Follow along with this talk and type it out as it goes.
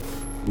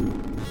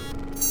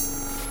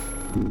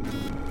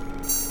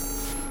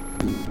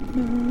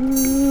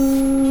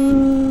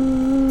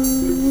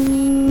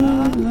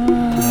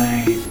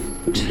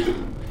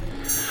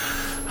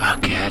Are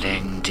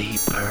getting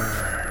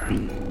deeper,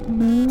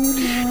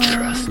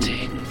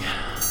 trusting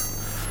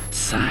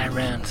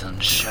sirens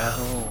and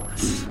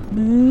shows.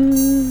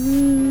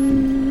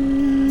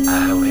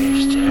 I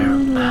wish their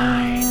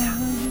mind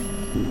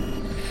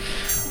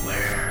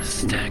were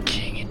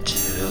stacking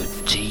into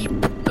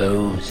deep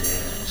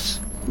poses,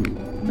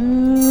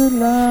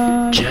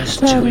 just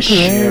to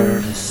assure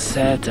the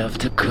set of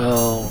the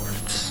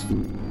chords.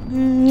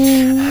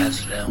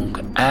 As long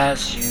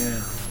as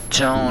you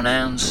don't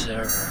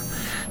answer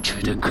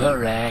to the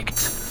correct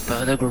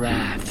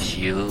photograph,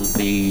 you'll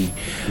be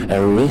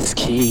a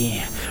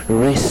risky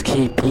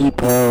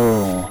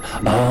people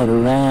all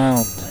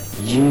around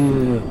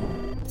you.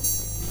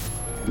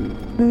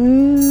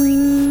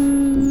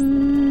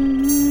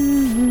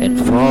 And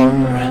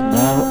from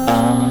now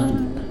on,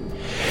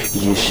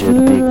 you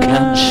should be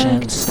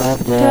conscious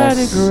of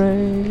this.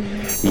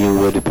 You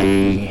would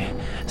be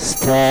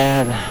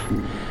stared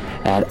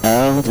at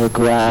all the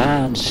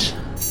grudge,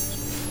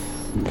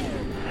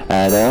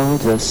 at all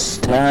the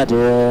study,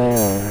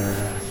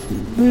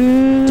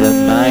 the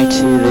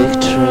mighty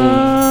victory,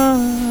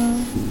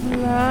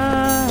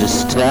 the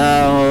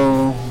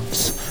stones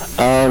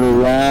all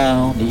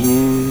around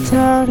you.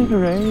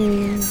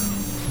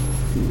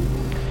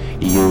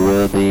 You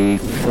will be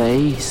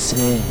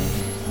facing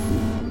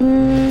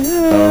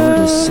all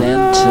the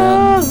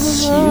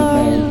sentence you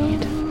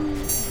made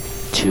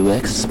to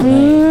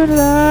explain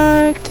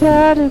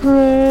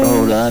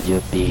all of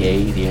your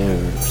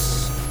behaviors.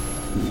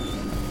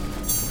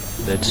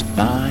 But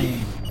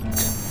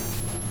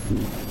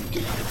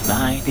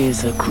mind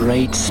is a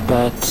great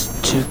spot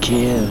to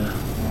kill.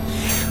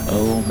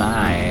 Oh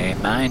my,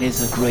 mind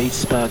is a great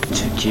spot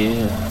to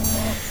kill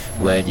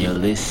when you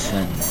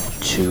listen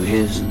to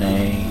his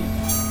name.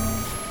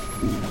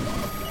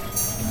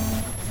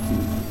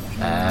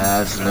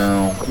 As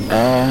long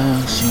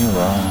as you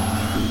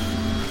are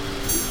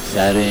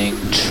setting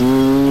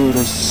through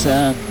the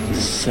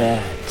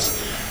sunset,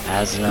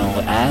 as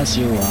long as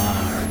you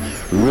are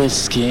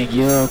risking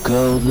your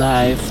gold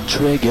life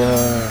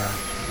trigger,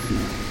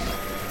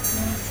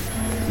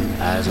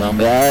 as long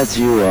as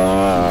you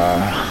are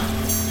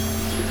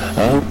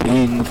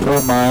hoping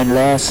for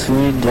mindless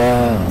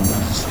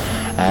windows,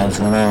 as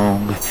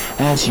long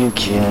as you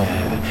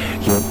give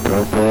your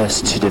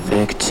purpose to the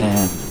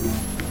victim.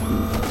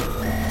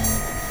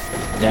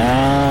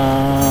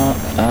 Now,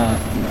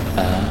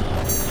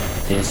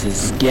 this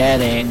is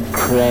getting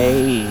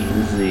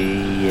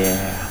crazy,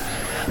 yeah.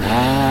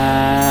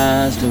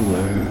 As the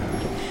world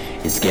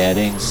is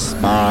getting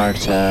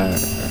smarter.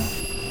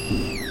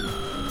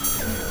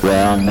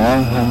 Well,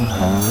 no,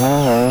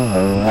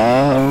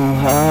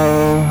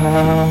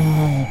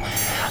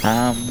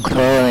 I'm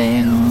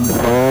calling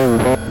for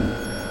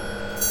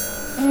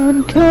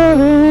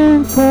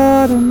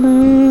the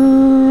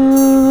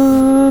Moonlight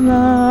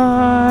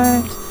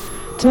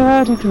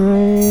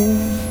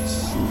Tardigrades.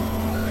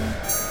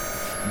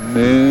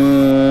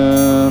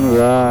 Moonlight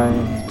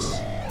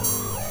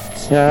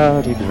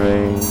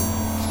Tardigrades,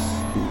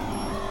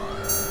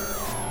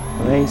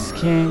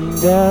 wasting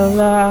their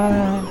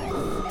life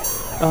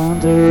on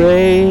the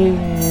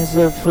rays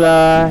of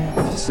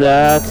life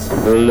that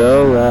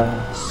follow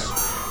us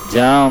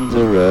down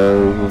the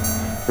road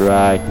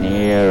right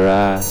near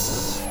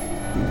us,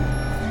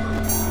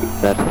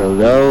 that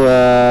follow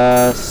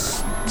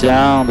us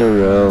down the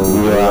road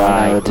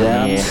right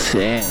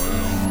near.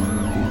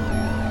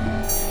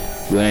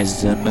 When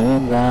it's the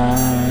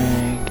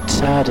moonlight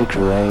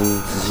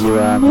tardigrades, you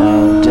are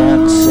now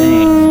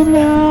dancing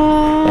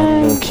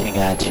and looking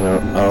at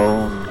your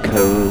own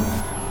code.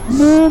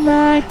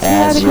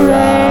 As you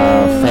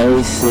are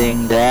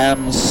facing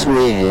them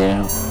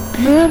swim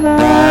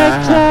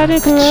back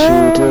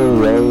through the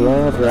ray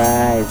of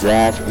light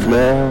that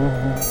flow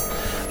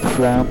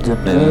from the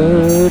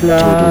moon to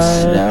the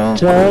snow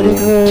creek,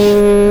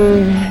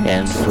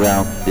 and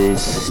from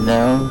this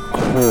snow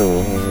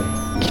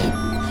creek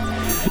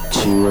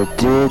to a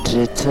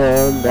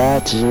digital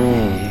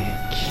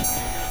magic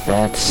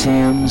that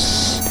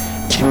seems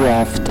to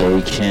have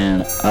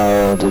taken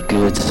all the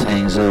good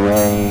things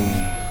away.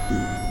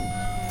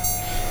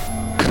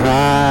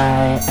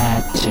 Cry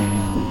at you,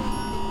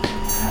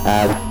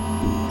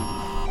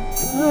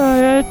 cry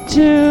at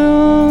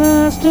you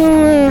as the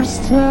world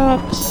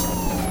stops.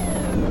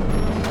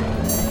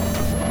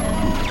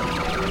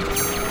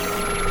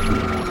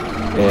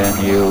 And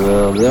you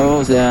will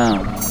go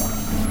down,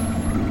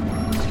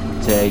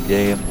 take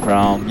them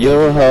from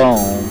your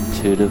home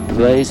to the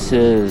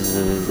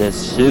places that's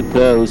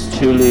supposed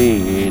to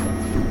lead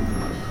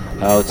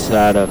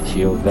outside of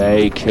your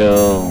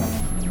vehicle,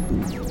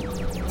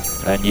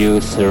 and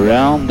you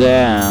surround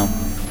them.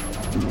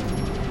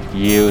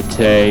 You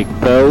take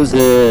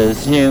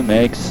poses, you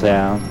make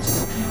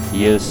sounds,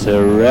 you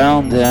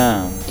surround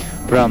them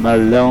from a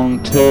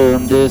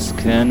long-term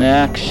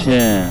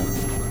disconnection.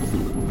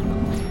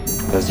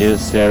 Cause you're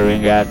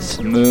staring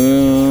at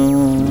moonlight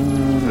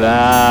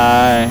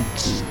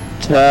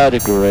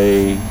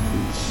tardigrades.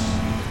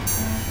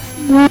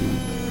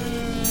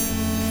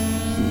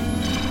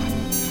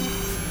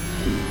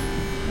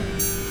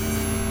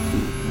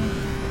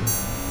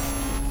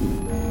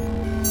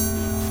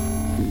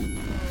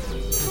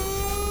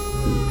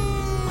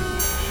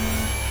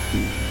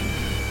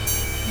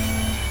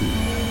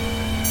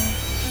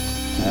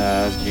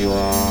 As you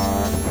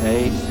are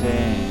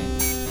facing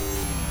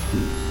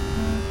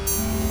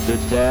the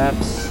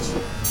depths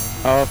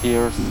of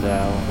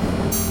yourself,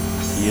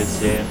 you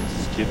seem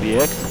to be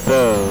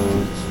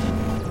exposed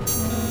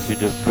to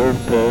the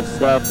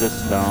purpose of the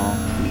song.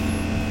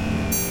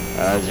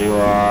 As you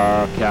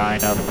are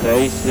kind of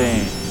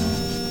facing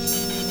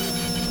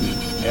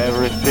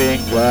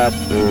everything that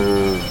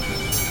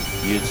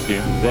moves, you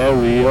seem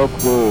very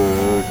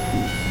awkward,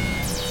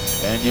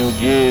 and you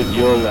give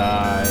your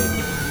life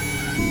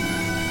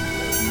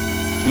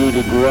to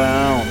the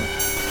ground.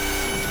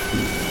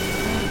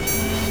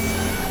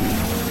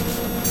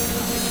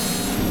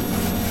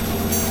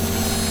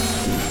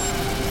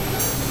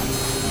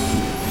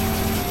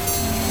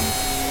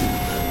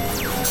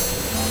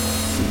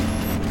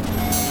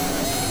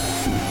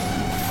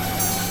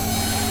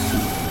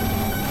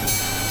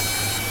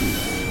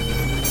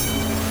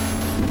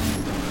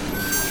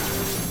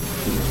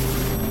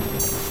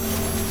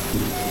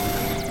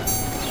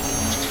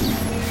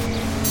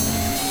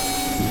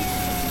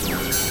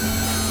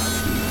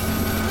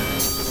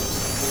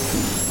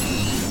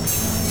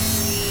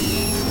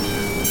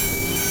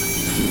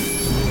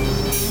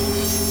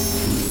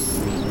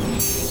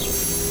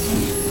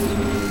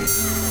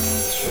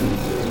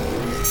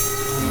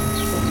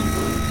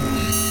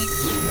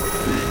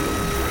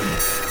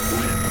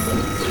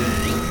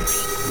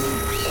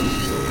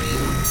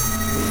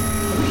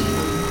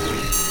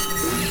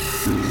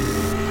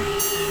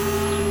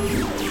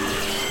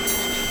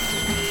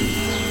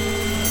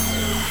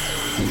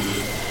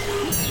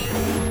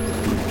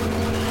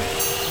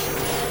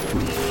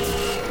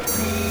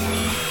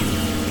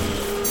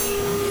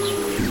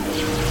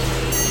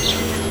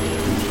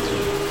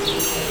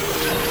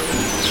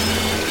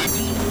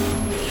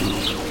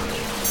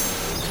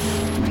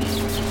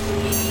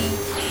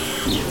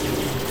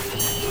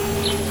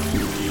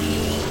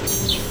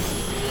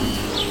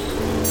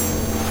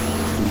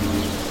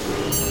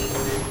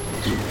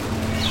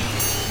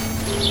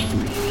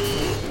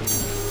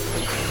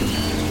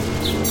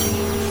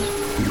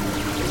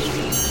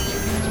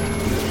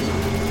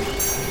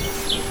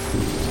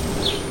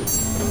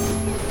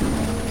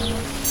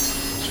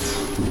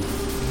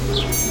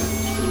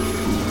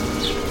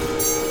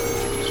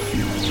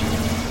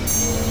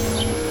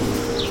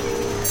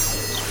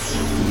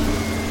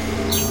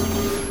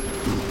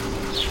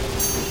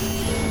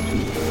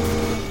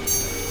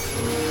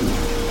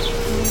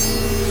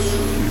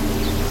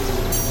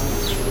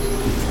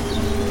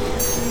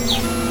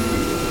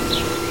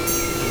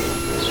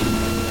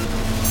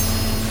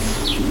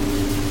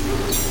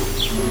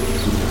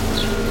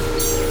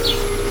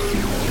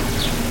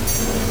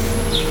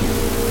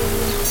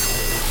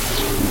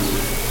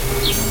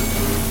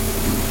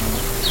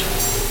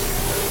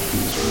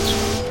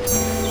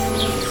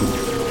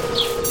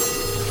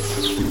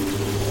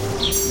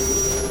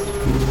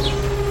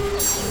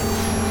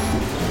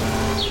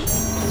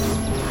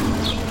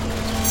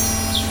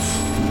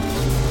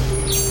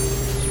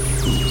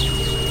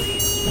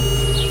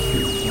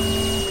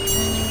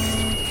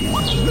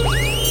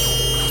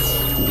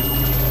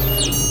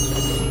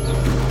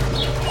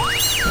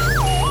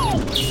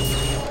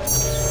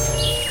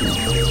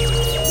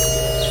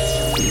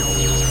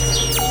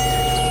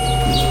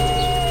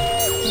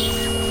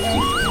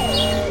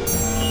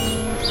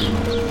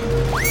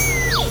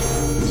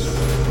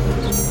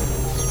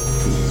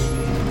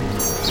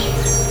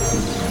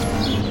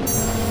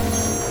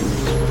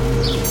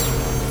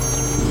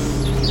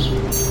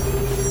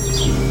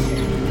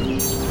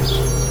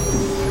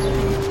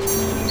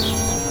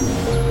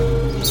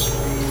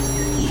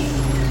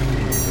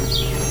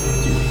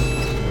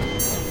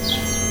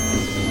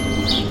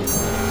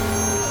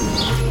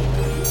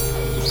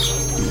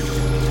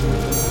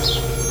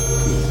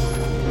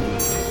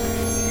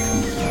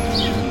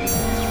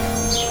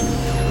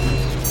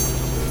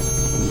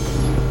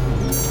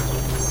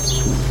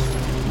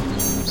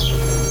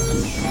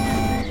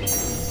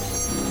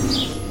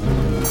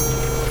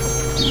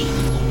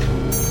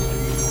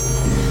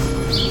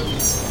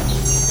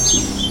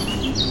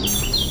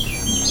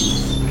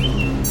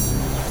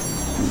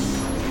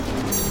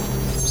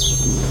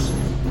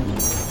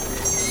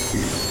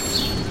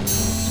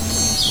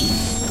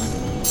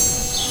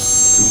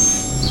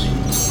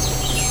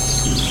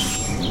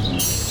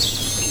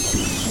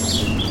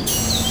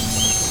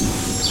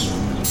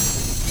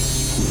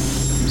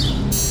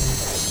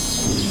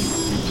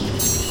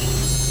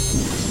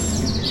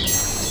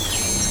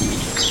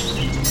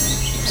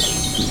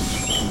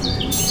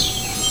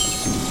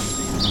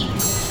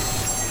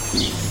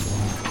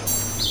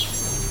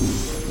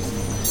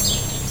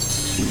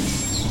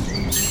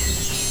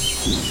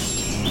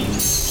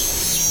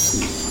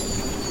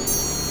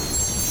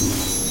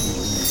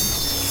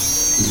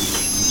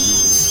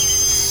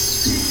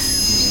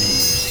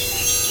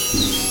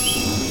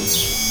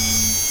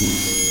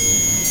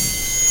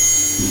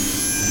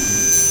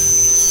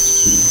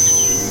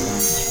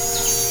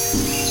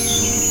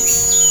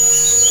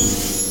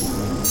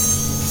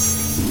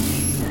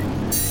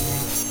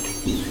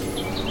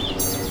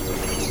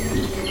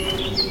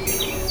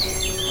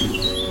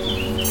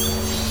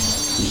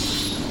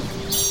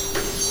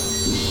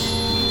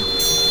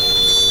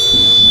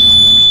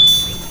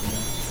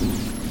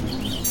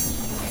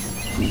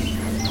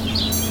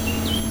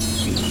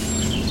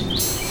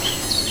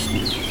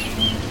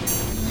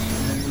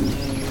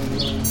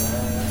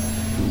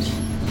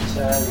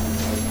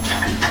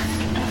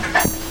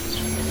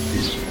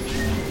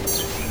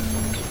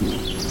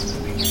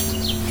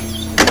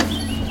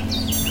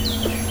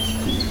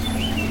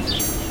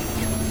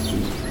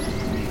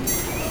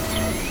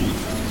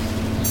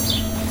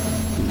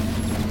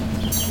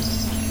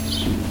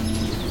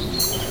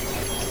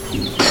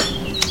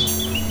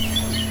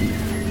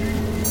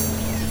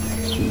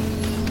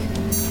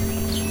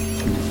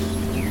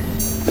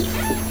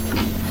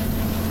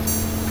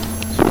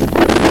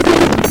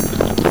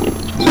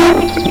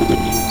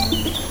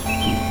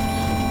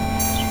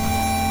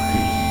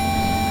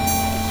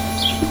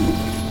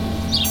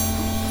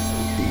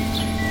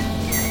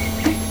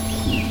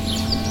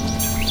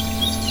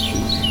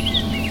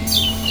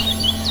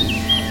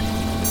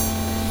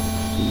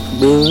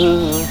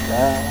 Moonlight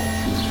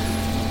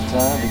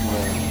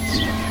Tardigrades.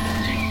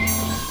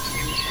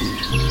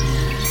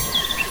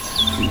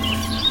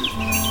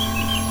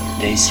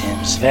 They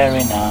seems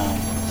very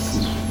nice.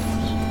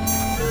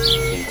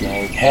 They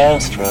take hair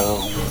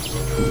throw.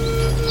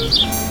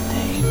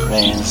 They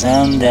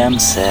present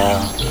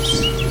themselves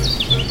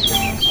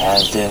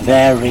as the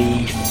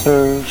very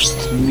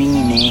first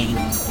meaning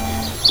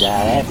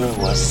that ever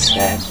was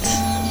set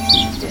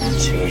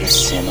into the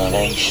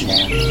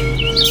simulation.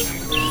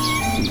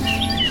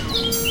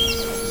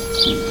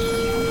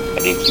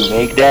 But if you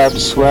make them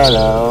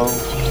swallow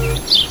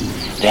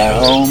their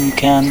own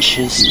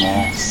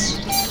consciousness,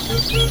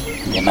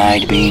 they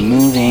might be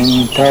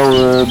moving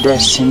toward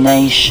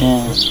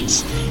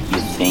destinations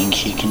you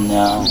think you can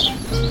know,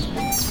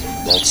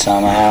 but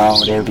somehow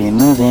they'll be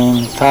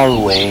moving far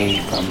away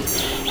from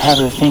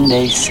everything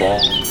they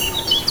said,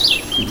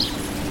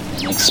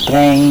 and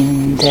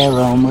explain their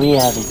own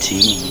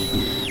reality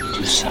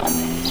to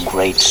some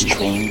great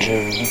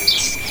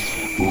strangers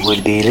who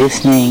would be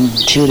listening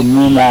to the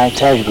Moonlight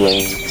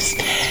Tardigrades,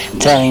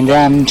 telling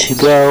them to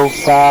go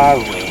far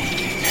away,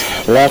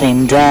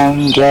 letting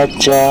them get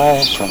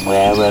joy from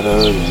wherever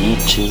they need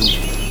to.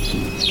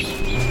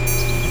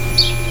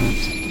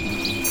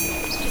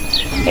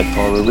 But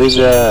for a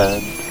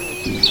wizard,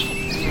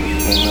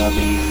 they will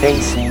be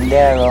facing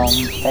their own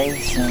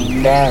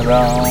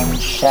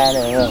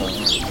shadow,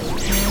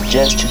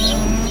 just to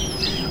know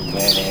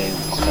where they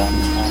will come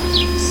from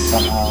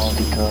somehow,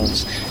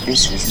 because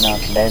this is not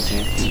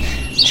legit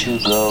to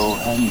go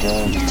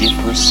under the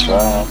deepest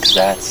rocks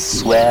that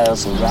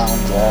swells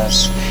around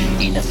us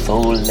in a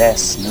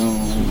full-less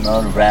moon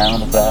all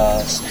around of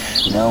us.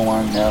 No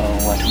one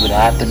knows what would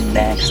happen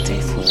next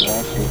if we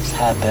let this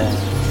happen.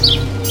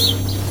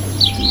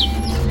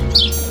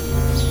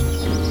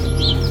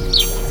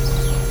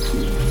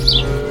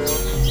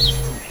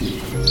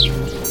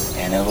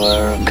 And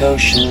our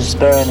cautious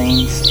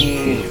burning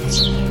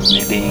steers,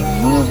 we've been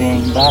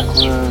moving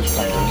backward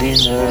from the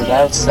lizard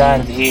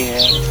outside of here,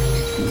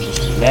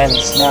 just to let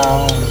us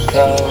know the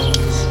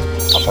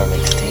cause of our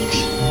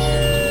extinction.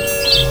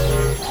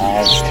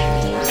 As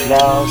the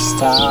cloud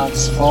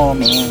starts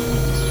forming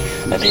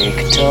a big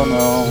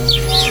tunnel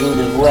through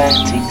the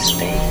wetting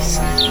space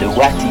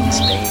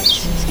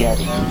is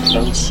getting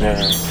closer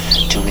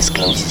to its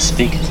closest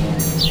victim.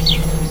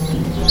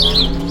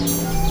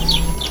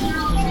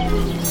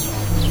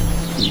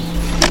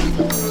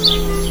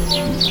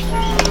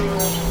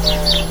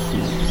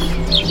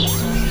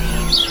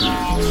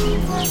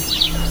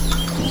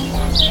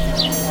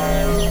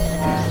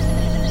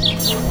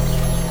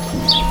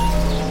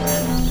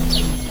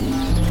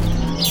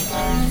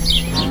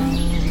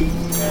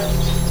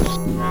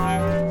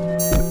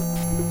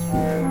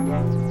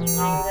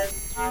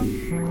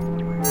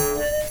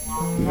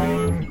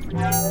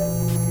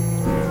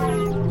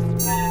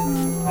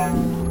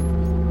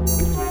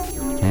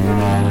 And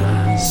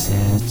as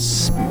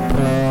it's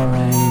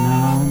pouring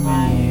on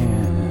you,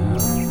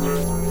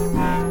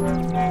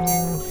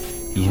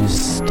 you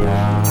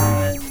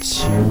start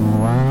to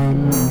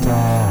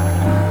wonder,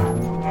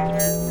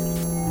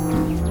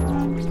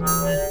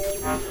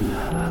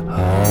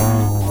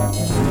 oh,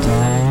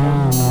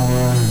 damn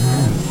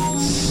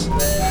words,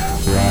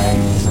 why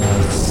is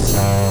it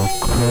so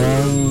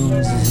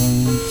crazy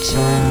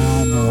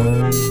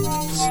downwards?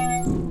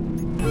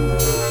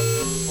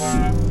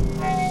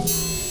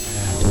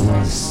 The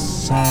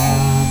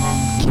sun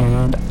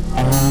can't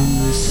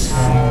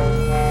answer,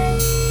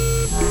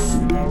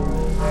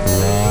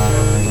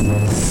 where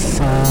the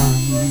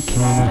sun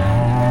can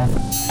have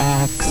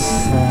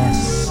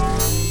access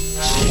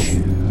to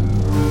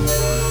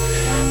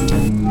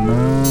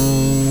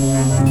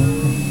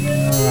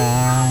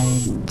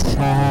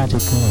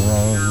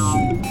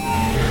tardigrade.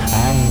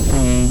 I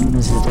think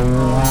the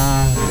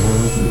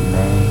lovely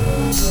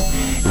mates,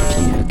 if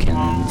you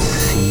can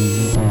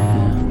see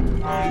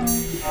them,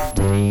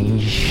 they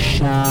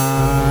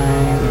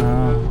shine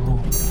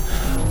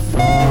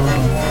for the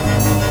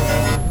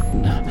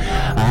moon.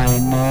 I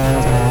know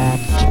that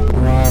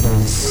pretty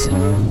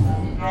soon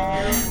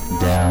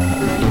they'll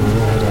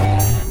eat it.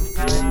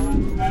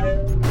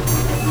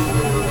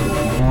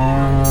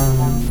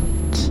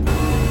 And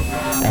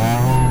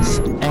as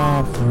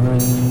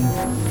every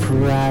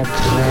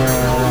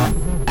fragile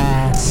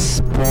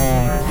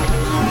aspect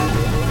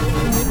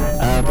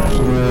of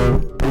your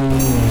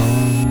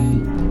being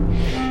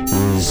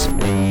is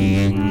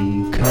being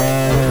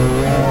cut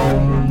away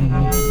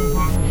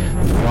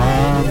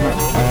from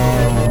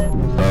all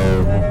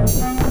hope,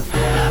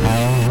 I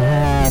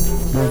have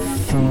the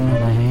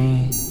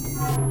feeling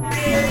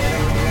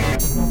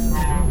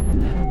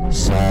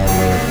that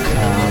will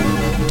come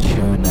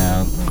to no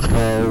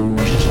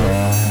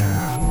closure,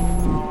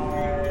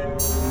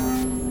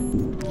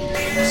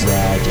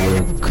 that you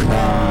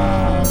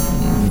come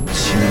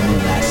to an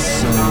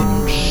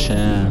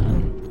assumption,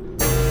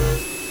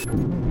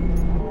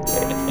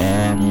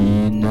 and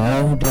you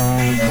know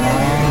that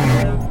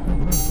now,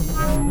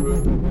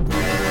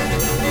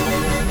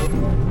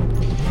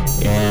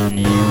 and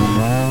you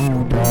know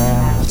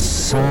the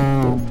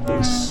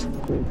songs,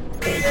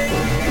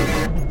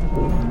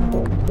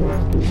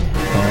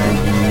 and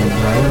you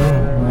know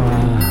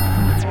why.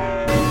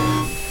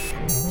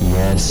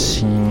 Yes,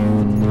 you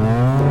know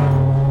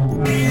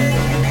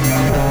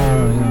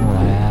very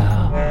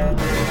well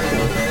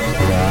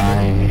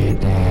why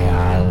they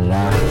are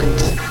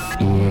locked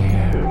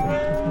here,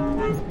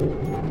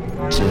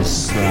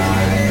 just like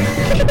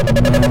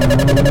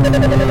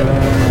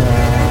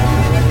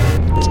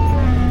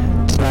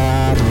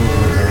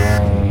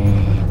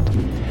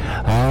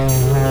I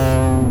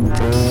hope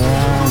they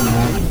are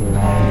not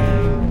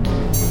late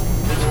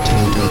to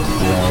the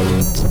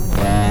great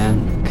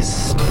blank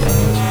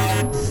space.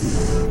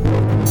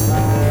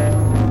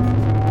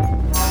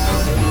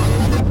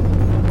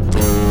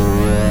 They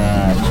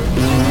will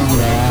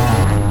eat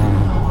out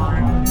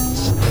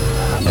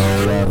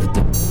all of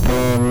the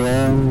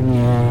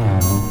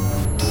brilliance,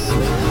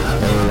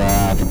 all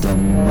of the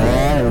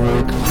Merry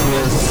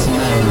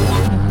Christmas,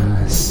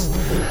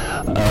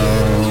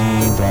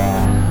 all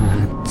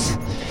that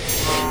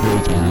we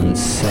can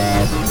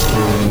set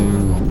to,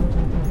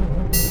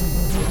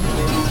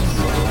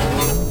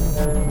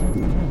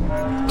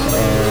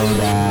 all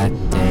that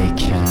they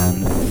can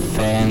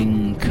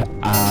think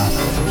of.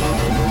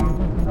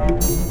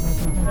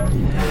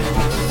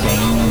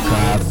 Think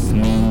of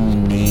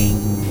meaning,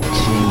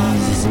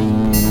 cheesy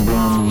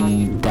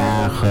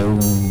daru,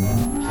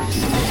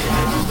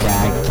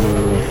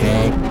 kakireki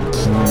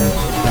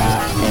pa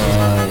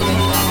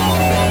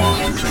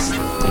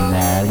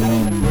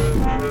elinest.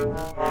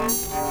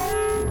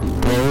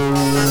 They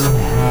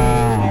have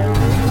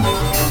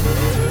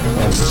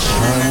a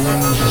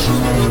strange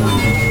name.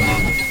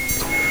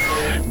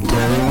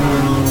 They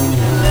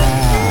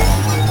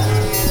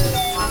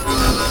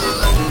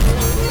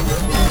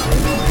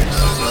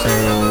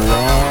have a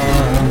world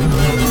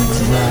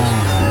that's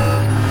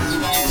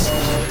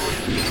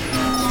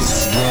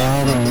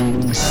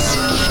getting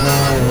scary.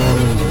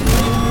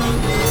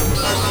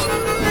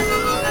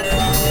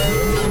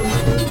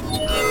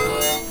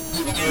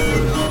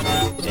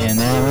 And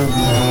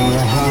everybody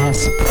has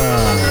a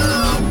plan.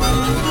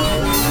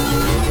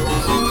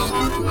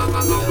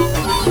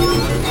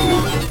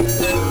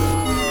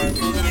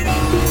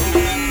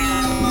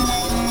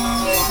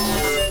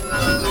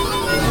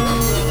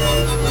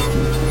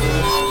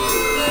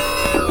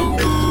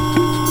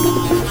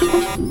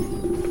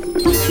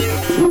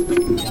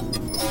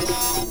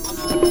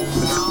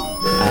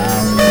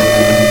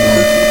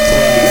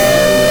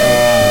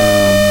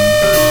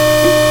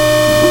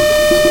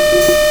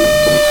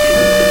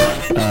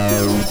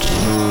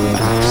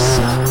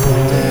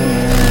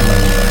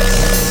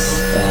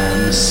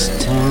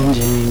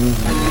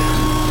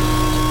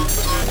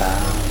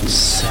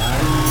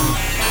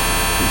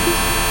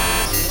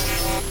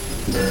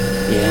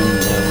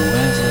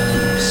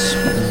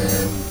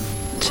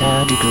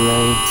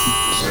 Tardigrades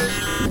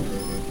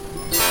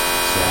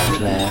that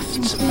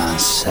left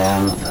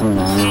myself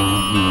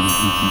alone,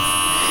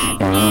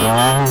 and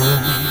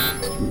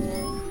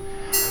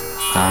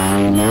I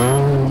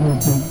know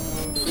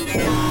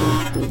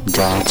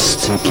that's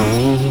the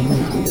game.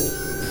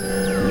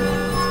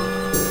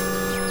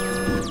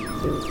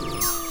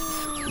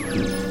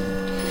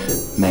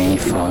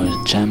 Made for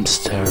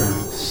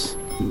jumpsters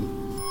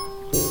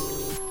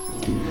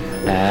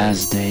as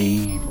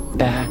they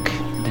back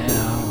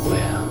their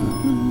will,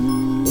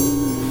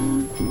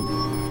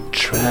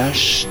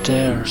 trash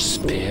their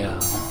spill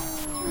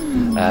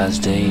as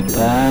they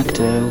back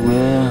their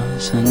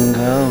wheels and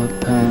go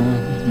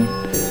upon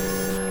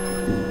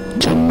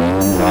the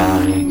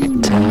moonlight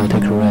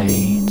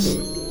tardigrades.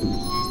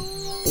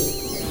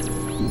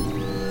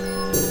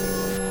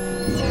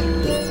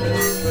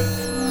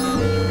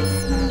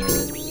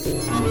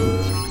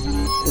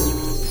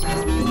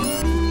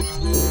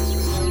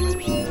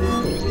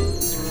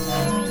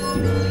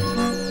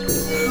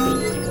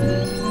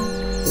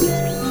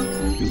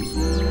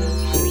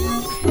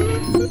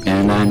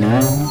 And I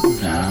know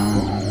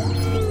now,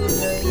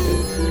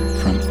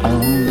 from all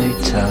they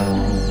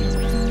told,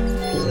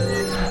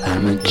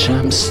 I'm a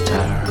jump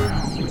star,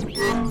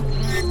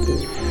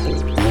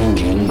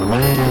 hanging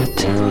right at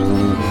the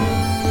room.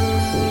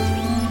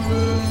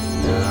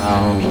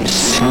 Now you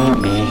see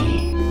me,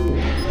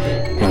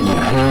 and you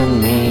held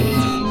me,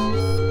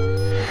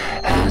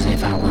 as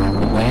if I were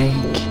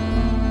awake.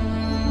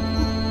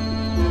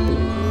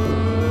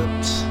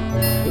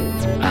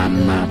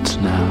 I'm not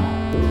now.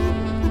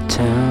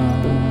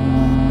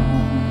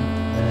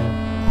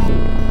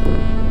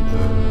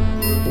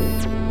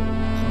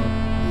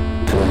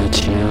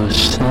 Put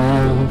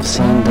yourselves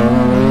in the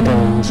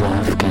riddles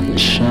of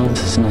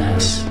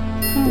consciousness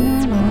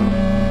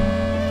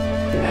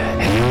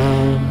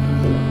and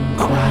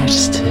quiet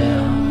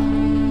still.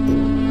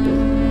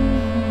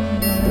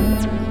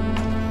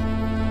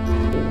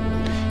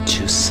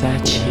 To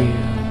set you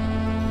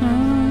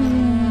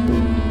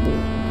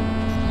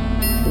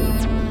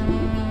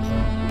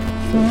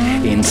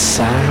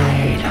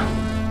inside.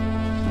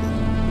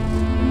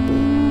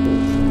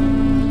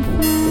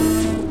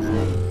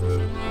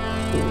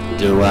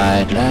 The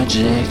right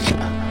logic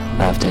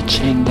of the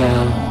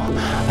jingle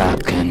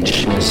of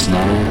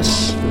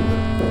consciousness.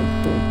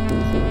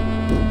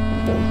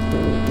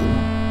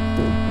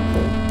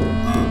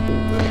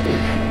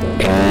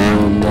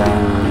 And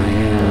I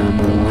am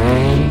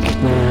awake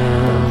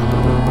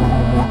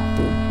now.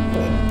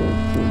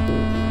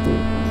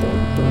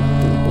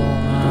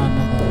 I'm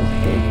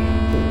awake.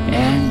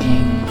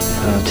 Hanging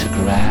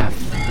photograph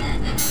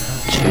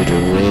to the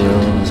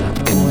wheels of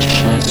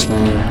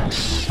consciousness.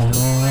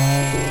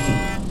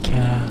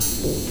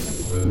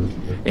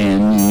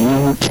 And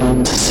you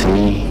can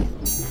see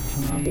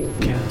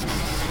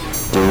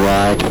the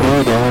white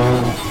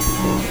widow,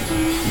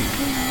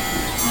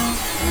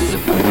 the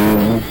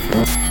blue.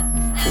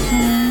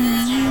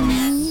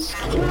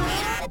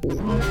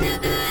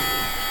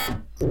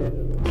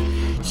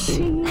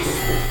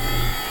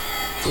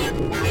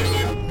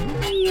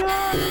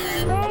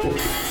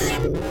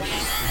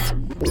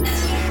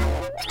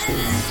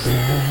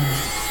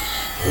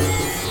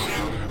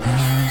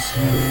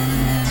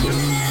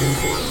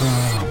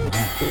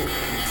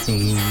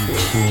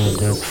 Into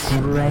the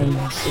great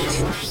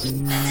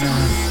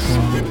nothingness,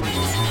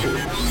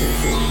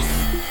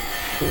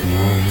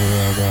 you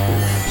hear them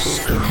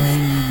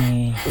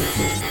screaming,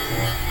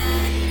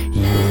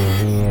 you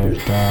hear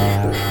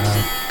their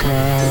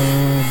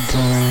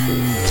golden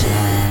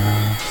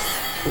town,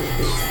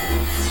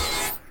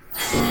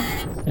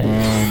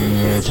 and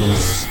you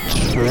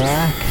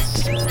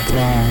distract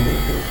them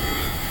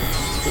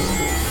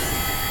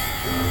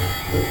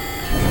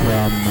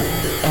from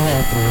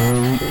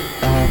every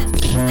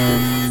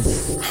options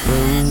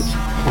they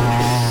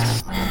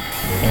have,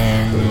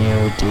 and you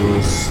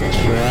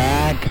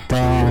distract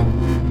them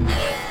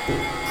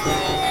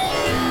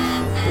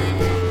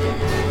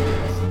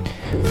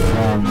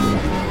from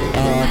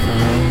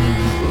every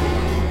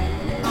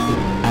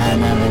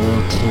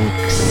analytic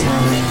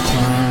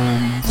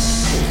sentence,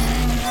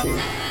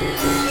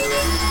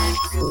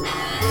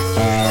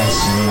 as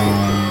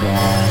long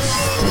as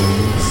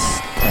they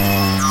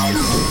stand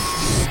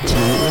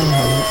still.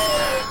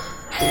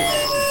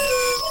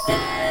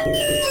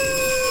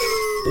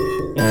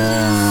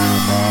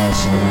 And as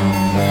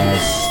long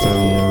as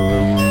they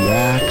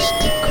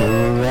react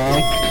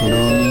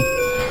correctly,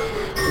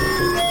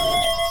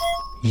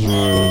 you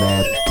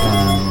let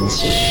them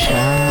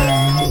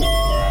shine.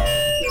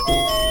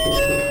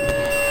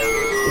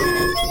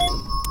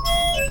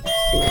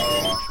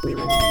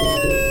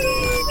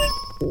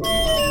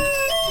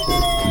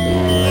 You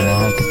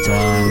let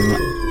them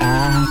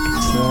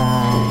act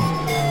like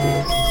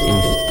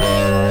if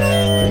they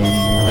were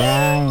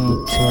invited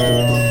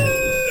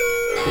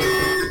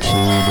to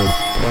the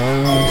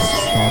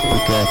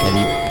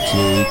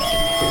post-apocalyptic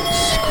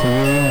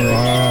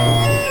squirrel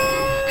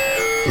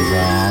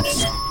that's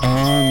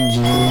in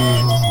you,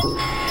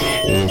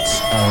 its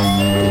own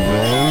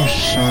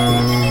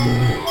reversion,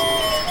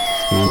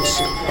 its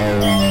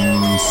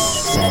own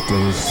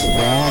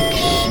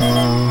satisfaction,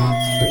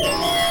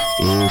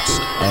 its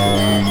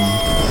own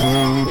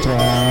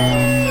freedom.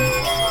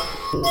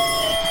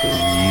 You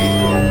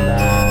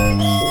like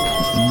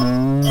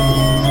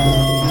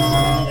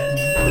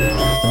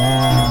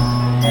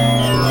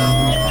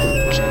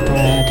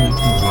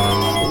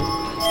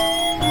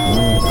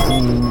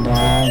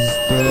as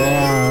they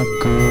are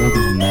good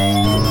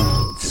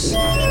mates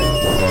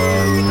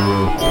for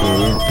your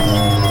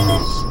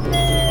purpose,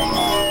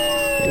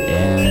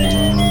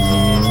 and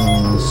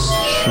in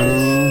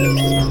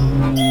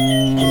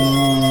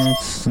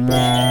streets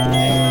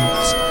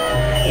night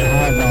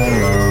have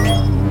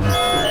alone.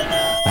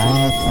 I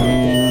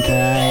think I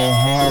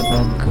have a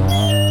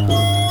gun.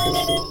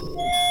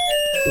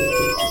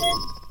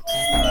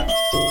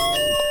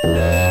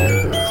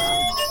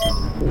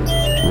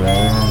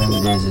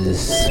 Where the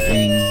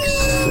Sphinx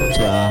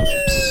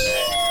stops,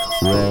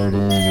 where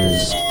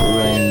his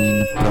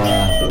brain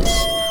pops,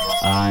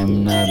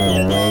 I'm not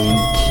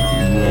awake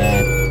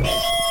yet.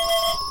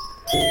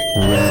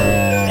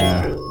 Where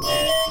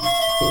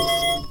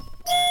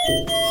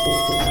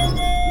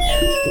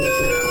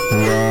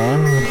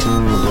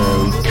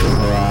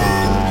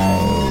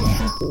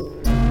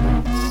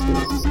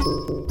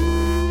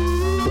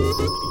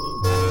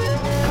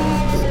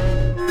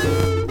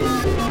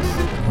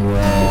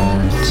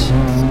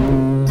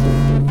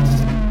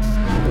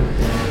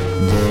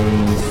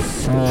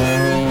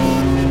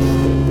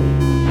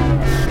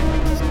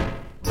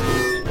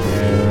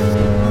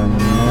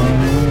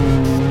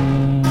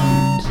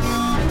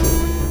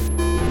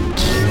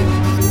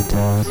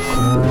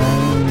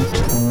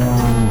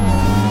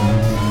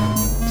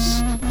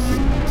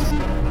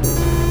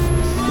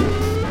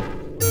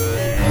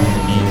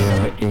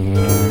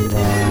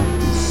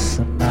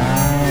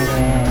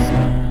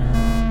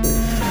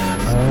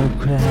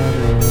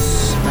crowd is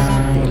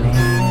smiling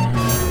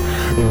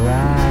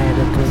right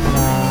at the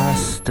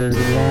past, the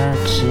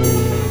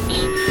logic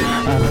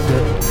of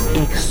the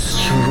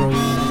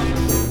extreme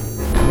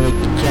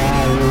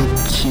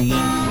precarity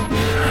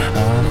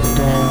of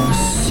the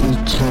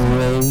situation.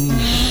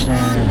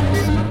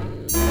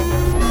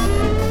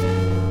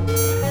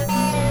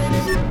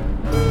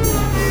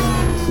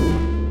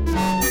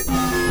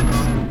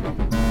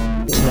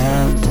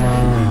 Tell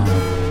them,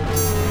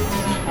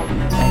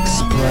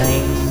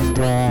 explain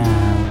them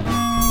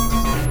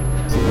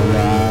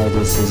why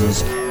this is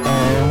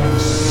all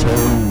so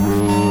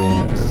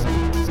weird.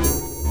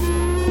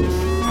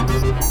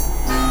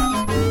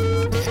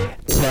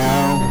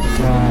 Tell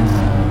them,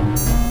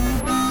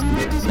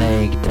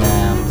 make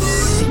them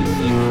see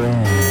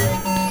it.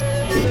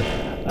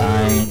 I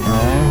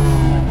know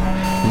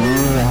you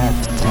have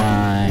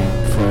time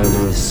for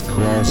these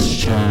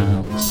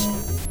questions.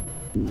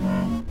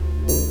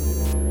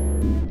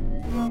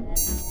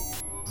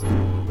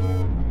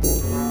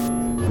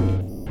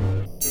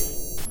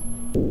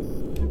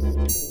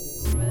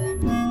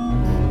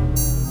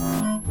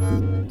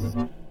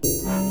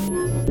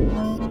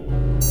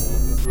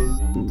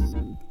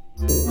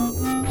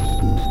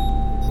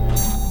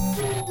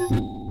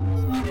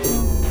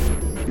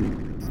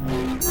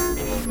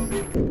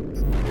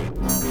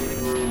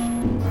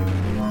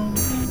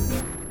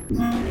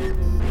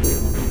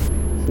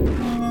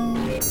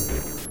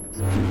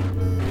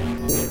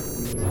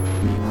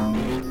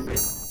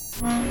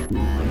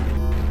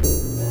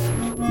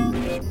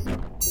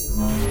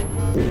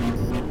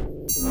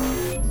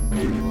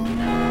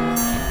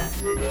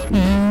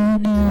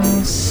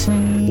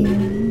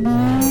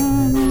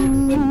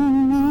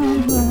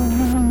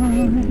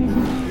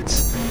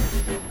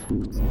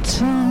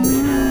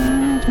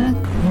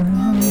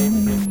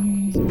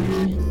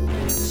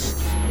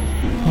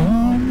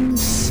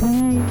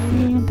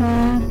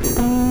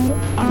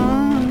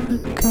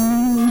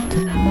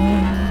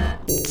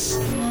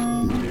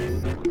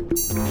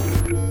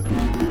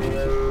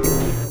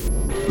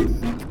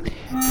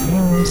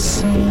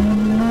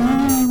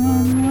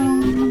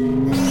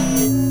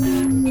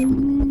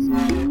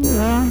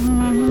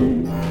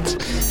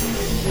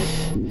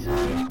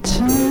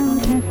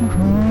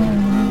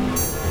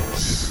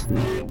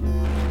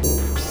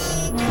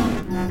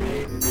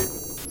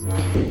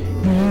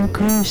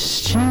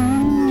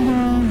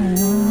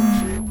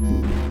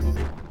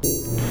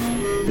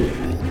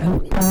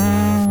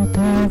 About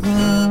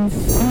everything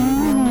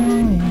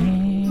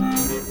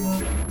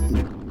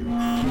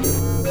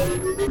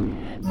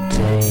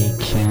they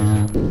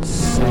can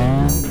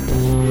send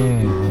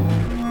you.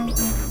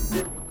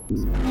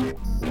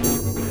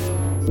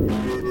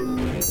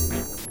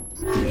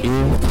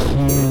 If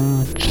you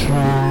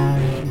try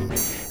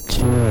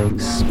to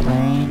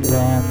explain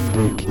them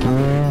the gift,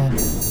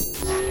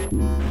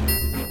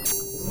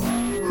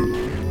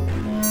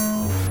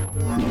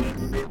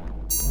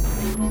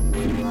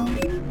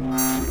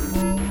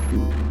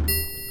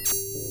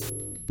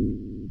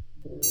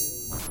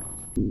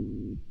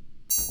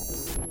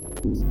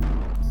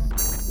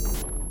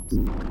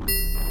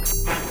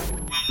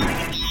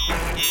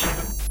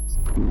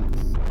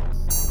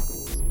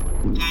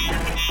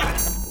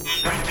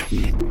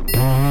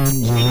 and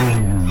you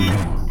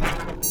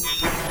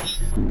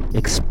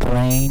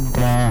explain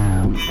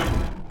them,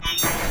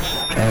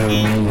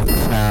 only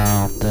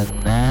found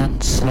an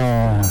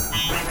answer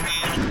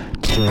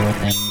to an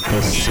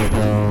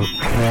impossible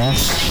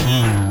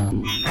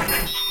question.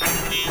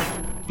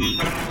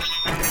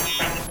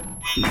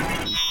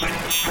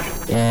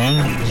 And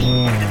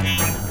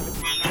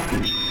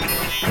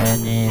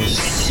you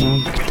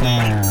seek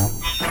them,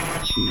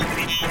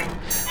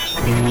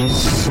 you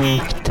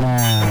seek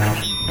them.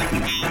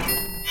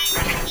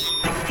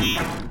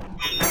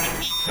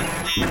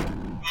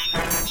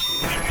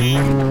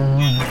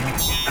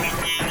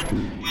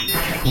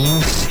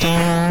 You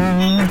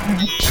start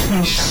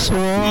to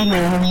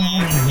swallow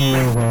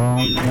your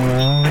own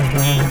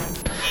word.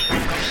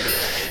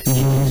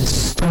 You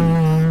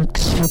start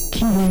to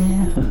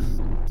give.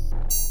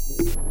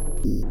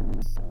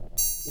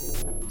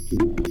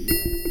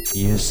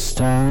 You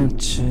start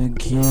to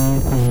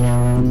give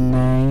your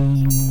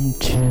name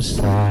to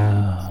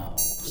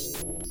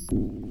those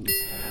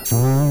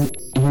who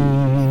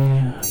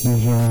hear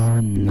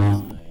your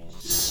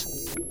noise,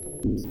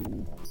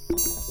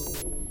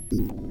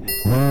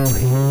 who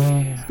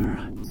hear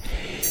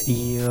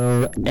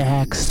your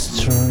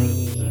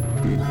extreme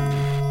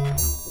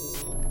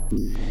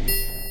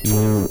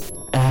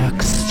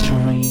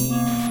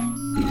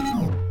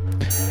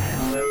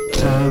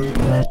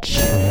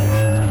temperatures,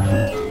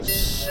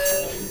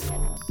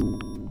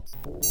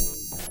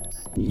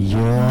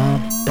 your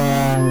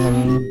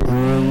belly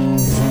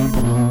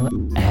breathable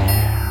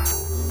air,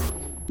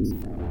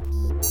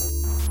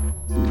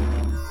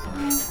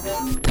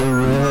 the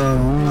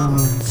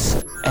roads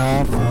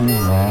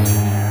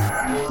everywhere,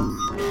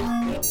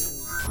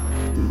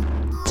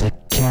 the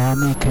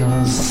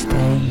chemical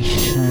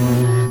stations,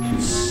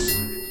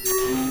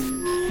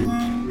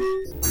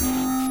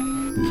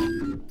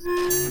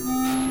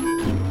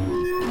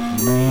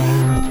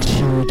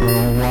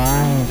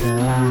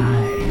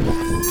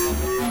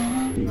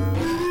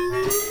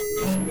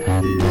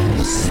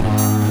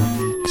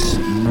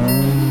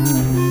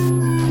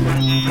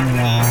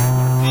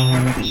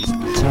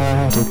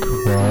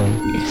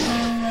 tardigrades,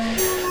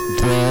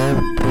 their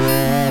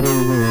bloody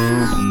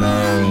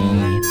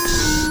roommates.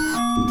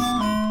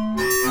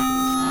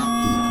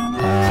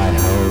 I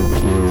hope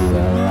you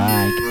will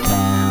like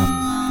them.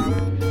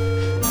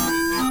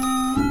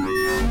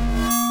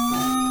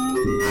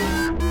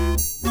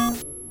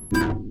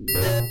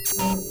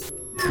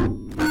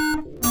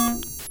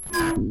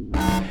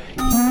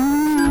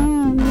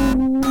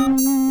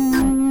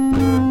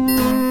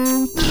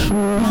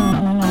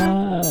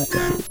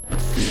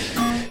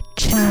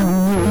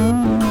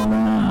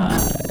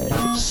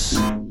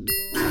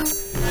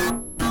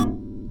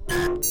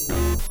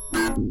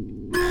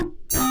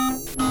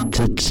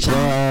 The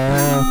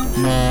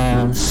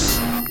darkness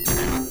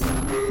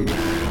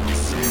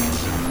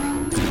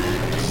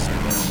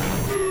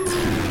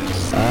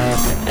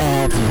of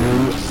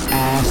every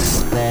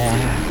aspect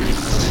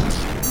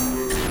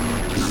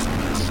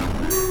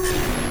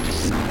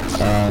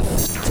of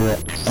the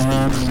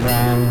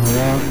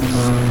environment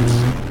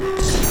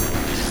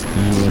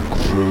you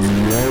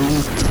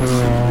created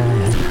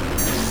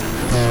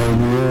for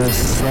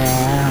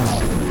yourself.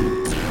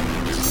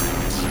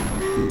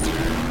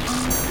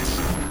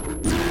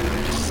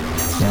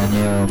 And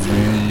you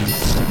meet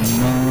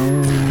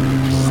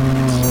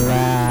Moonlight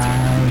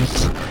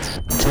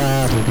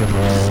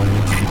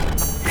Tardigrades.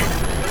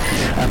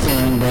 I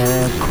think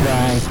they're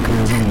quite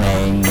good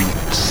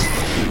mates.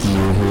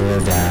 You hear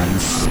them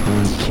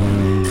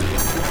speaking,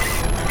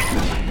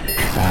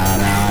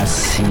 and I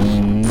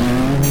see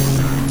Moonlight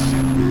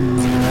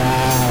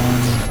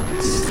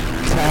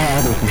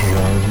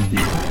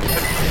Tardigrades.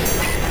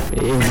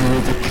 Is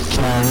it a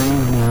kind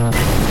of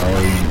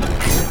fate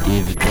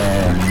if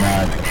they're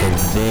not the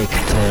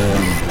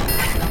victim?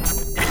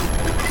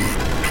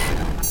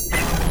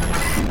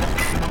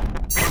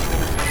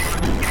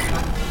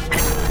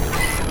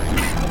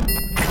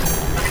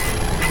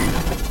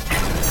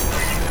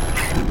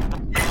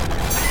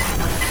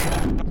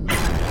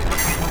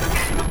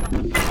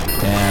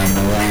 And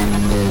when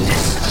they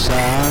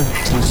start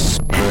to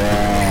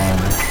spread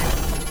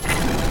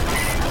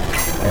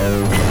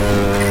over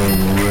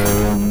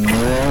your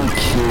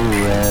Milky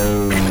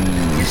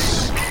Ways,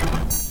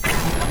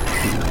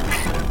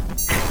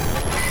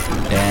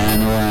 and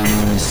when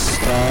we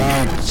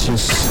start to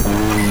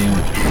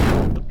sweep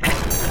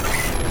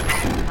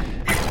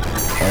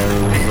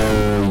over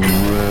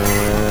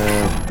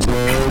your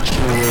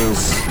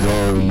torturous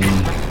day,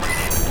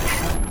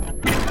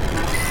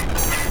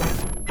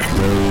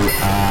 they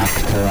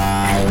act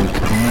like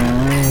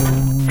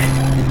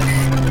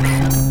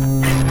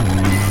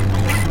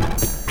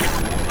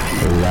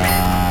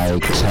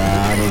like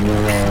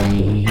tardigrades.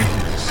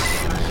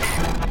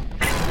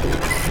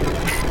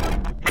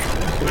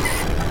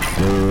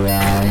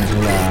 Right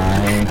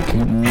like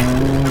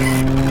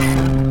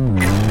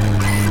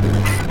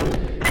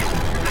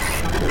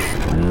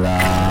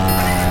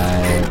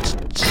Moonlight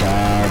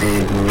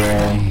Tardigrades.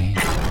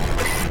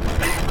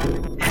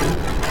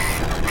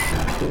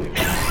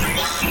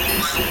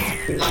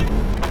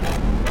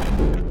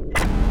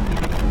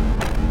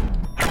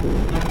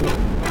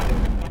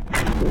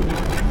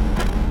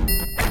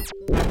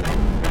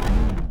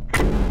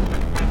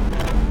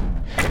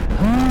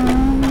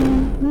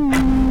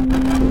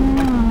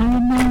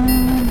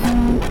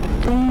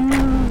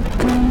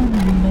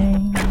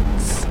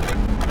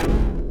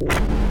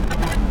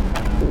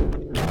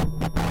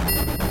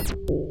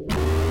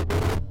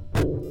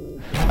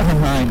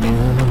 I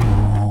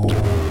know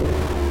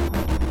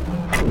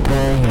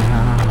they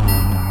are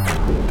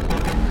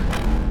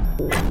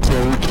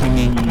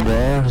taking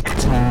their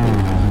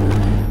time,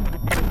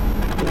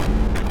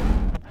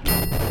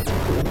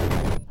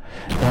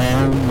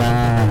 and I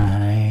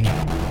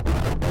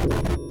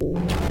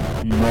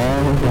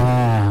know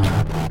that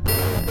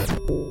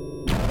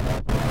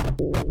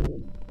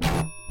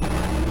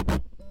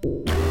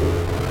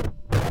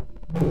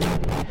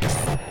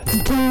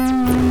they're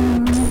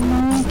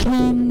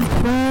making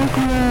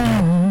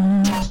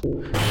progress.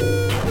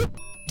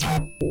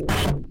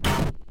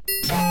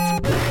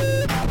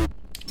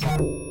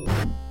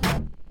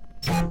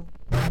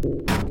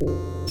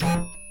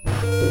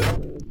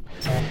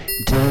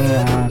 They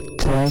are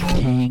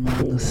taking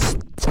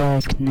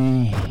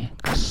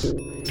techniques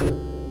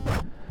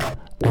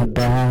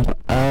about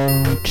how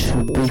to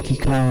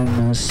become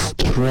a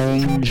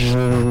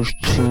stranger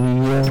to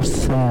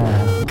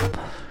yourself,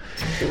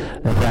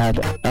 about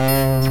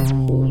how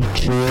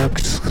to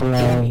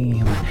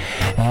exclaim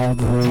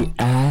every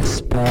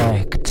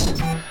aspect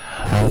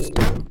of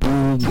the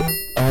big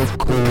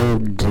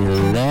awkward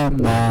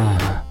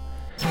dilemma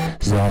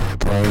that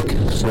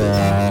takes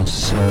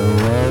us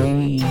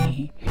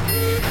away.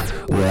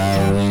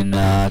 Well, we're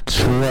not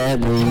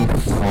ready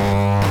for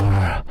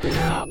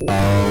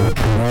our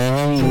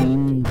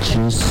brain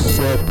to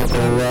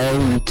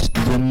separate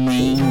the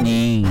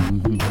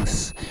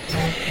meanings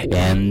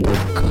and the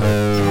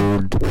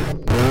cold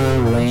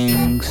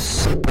burrowing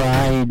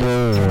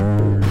spiders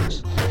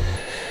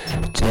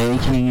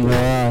taking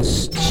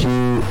us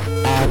to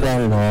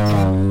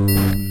Avalon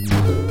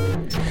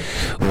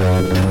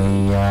when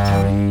we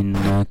are in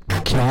a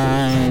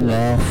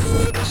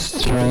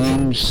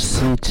strange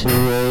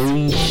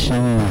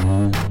situation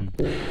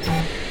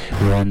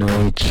when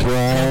we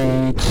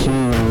try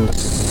to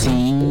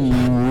see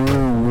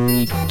where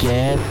we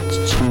get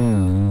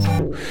to,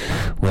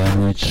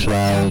 when we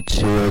try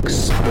to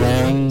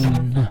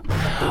explain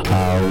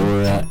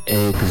our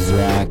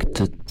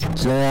exact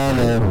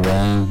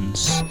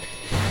tolerance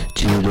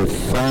to the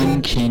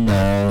funky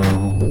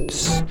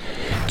notes,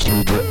 to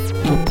the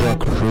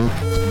hypocrite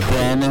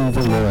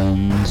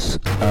benevolence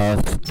of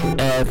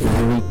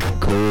every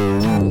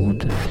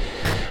code,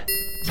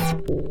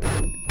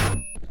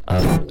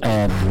 of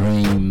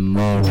every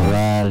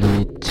morality,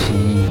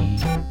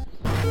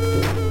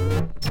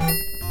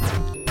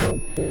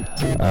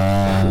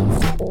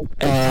 of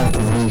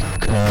every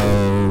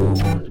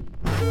code,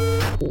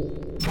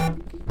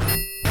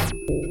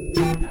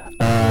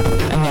 of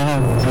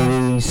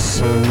every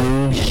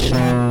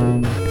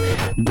solution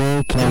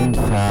they can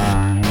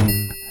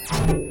find,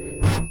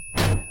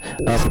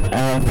 of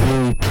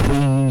every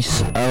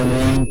piece of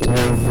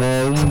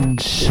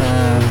intervention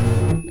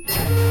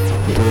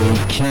they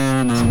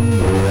can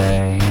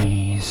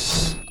embrace.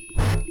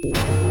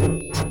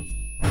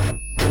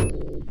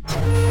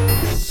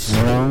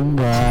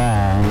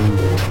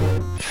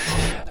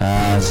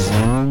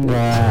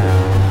 Zonga,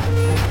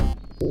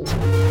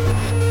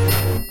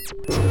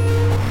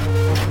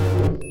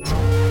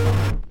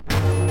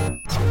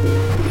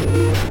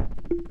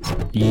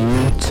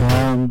 you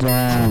tell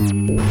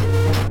them,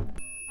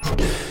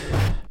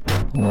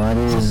 what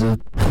is the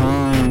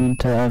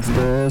point of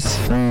this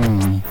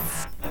thing?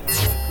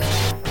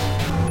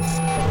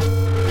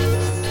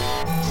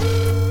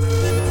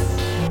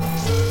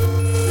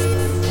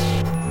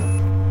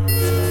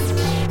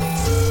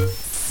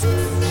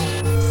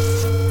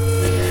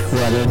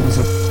 What is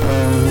the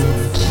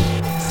point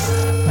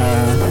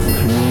of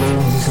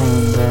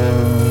losing the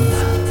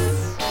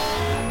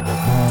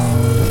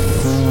whole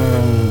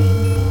feeling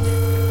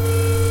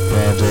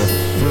for the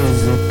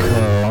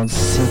physical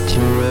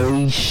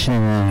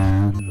situation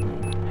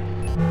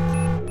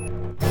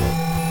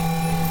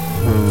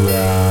we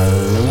are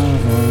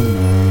living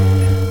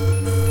in?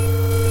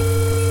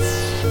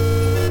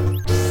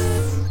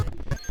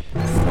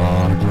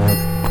 For the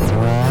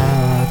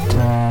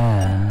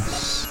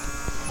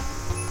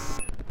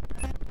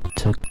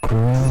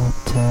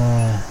grotesque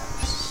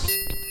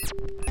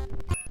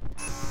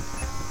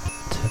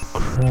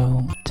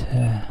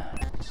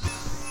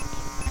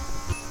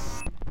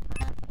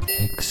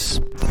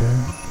experience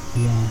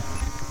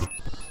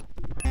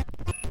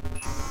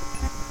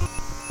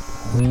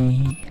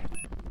we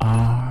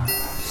are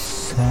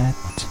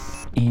set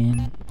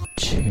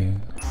into.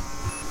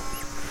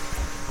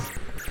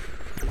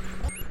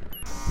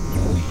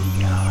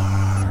 We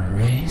are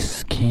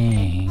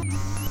risking.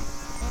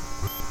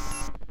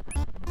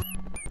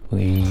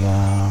 We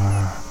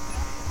are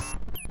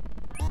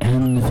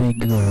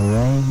invigorating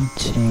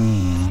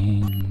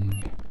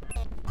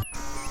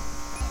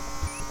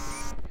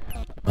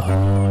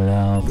all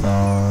of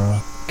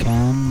our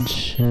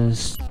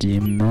conscious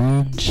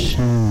dimensions,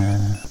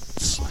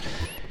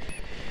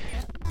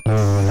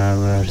 all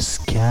our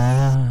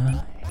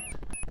sky.